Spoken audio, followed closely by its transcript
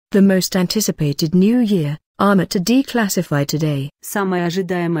The most anticipated new year, Armata declassified today. Самая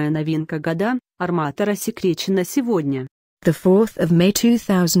ожидаемая новинка года, Армата рассекречена сегодня. The 4th of May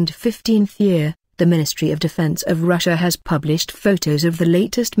 2015 year, the Ministry of Defense of Russia has published photos of the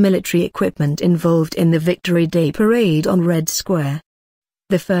latest military equipment involved in the Victory Day parade on Red Square.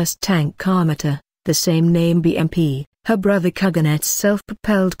 The first tank Armata, the same name BMP, her brother Coganet's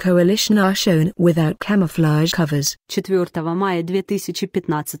self-propelled coalition are shown without camouflage covers. 4 мая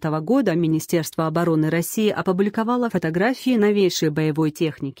 2015 года Министерство обороны России опубликовало фотографии новейшей боевой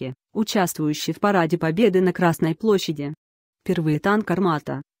техники, участвующей в Параде Победы на Красной площади. Впервые танк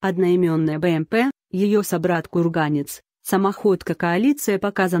 «Армата», одноименная БМП, ее собрат «Курганец», самоходка «Коалиция»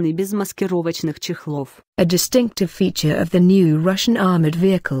 показаны без маскировочных чехлов. A distinctive feature of the new Russian armored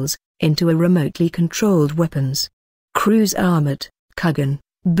vehicles, into a remotely controlled weapons. Cruise armored, Kugan,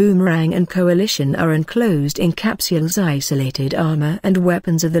 Boomerang and Coalition are enclosed in capsules. Isolated armor and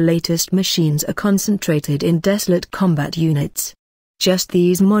weapons of the latest machines are concentrated in desolate combat units. Just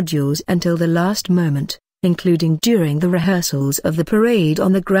these modules until the last moment, including during the rehearsals of the parade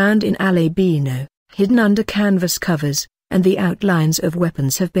on the ground in Alabino, hidden under canvas covers, and the outlines of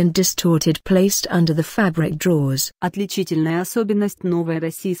weapons have been distorted, placed under the fabric drawers. Отличительная особенность новой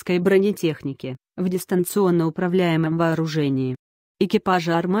российской бронетехники в дистанционно управляемом вооружении.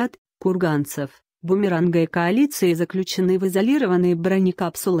 Экипажи «Армат», «Курганцев», «Бумеранга» и «Коалиции» заключены в изолированные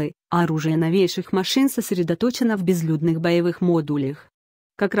бронекапсулы, а оружие новейших машин сосредоточено в безлюдных боевых модулях.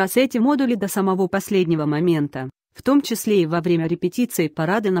 Как раз эти модули до самого последнего момента, в том числе и во время репетиции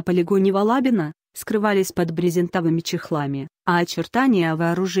парада на полигоне Валабино, скрывались под брезентовыми чехлами, а очертания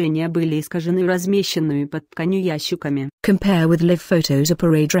вооружения были искажены размещенными под тканью ящиками. Compare with live photos of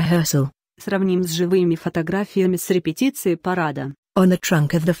parade rehearsal. Сравним с живыми фотографиями с репетиции парада. On the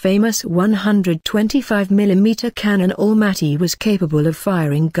trunk of the famous 125mm cannon Almaty was capable of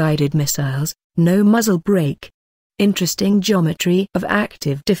firing guided missiles, no muzzle brake. Interesting geometry of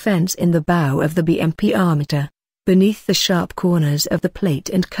active defense in the bow of the BMP Armata. Beneath the sharp corners of the plate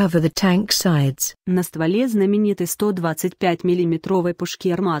and cover the tank sides. На стволе знаменитой 125-мм пушки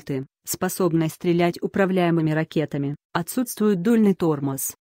 «Арматы», способной стрелять управляемыми ракетами, отсутствует дульный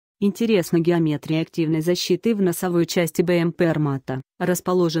тормоз. Интересна геометрия активной защиты в носовой части БМП «Армата».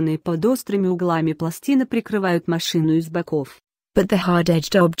 Расположенные под острыми углами пластины прикрывают машину из боков. But the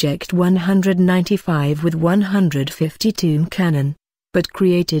hard-edged object 195 with 152 cannon. But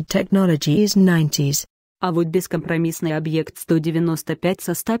created technology is 90s. А вот бескомпромиссный объект 195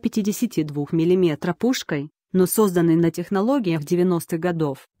 со 152 мм пушкой, но созданный на технологиях 90-х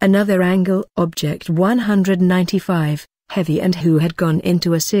годов. Another angle object 195, heavy and who had gone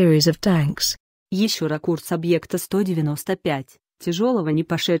into a series of tanks. Еще ракурс объекта 195, тяжелого не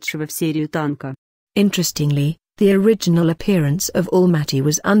пошедшего в серию танка. Interestingly, the original appearance of Almaty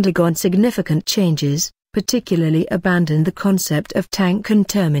was undergone significant changes, particularly abandoned the concept of tank and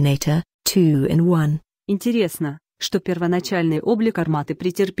Terminator, 2-in-1. Интересно, что первоначальный облик «Арматы»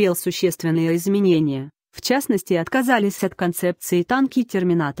 претерпел существенные изменения, в частности отказались от концепции танки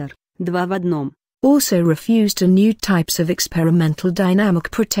 «Терминатор», 2 в 1. Also refused to new types of experimental dynamic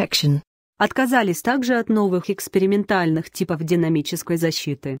protection. Отказались также от новых экспериментальных типов динамической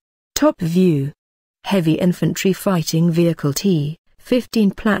защиты. Top view. Heavy infantry fighting vehicle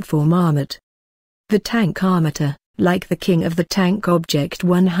T-15 platform armored. The tank Armata, like the king of the tank object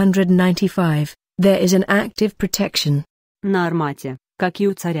 195, there is an active protection. На «Армате», как и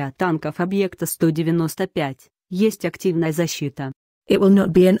у царя танков объекта 195, есть активная защита. It will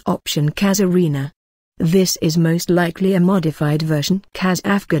not be an option Kaz Arena. This is most likely a modified version Kaz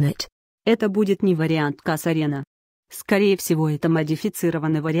Afghanet. Это будет не вариант Kaz Arena. Скорее всего, это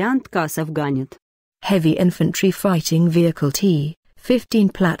модифицированный вариант Kaz Afghanet. Heavy infantry fighting vehicle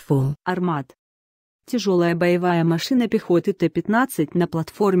T-15 platform. Армат. Тяжелая боевая машина пехоты Т-15 на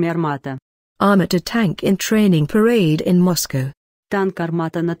платформе «Армата». Armata tank in training parade in Moscow. Танк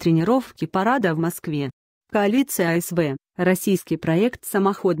 «Армата» на тренировке парада в Москве. Коалиция АСВ – российский проект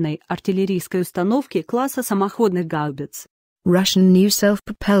самоходной артиллерийской установки класса самоходных гаубиц. Russian new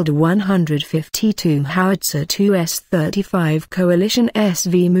self-propelled 152 howitzer 2S-35 Coalition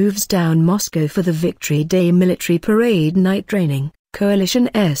SV moves down Moscow for the Victory Day military parade night training. Coalition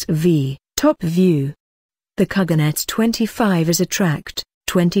SV, top view. The Kuganets 25 is a tracked,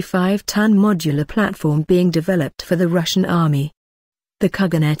 25-ton modular platform being developed for the Russian Army. The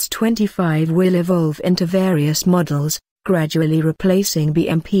Kuganets 25 will evolve into various models, gradually replacing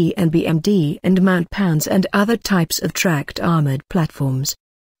BMP and BMD and mount pounds and other types of tracked armored platforms.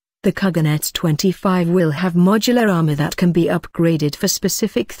 The Kuganets 25 will have modular armor that can be upgraded for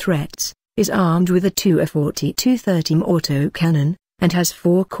specific threats, is armed with a 2A40-230 autocannon, and has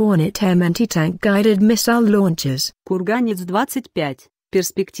 4 Cornet-M anti-tank guided missile launchers. Курганец-25.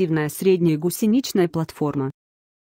 Перспективная средняя гусеничная платформа.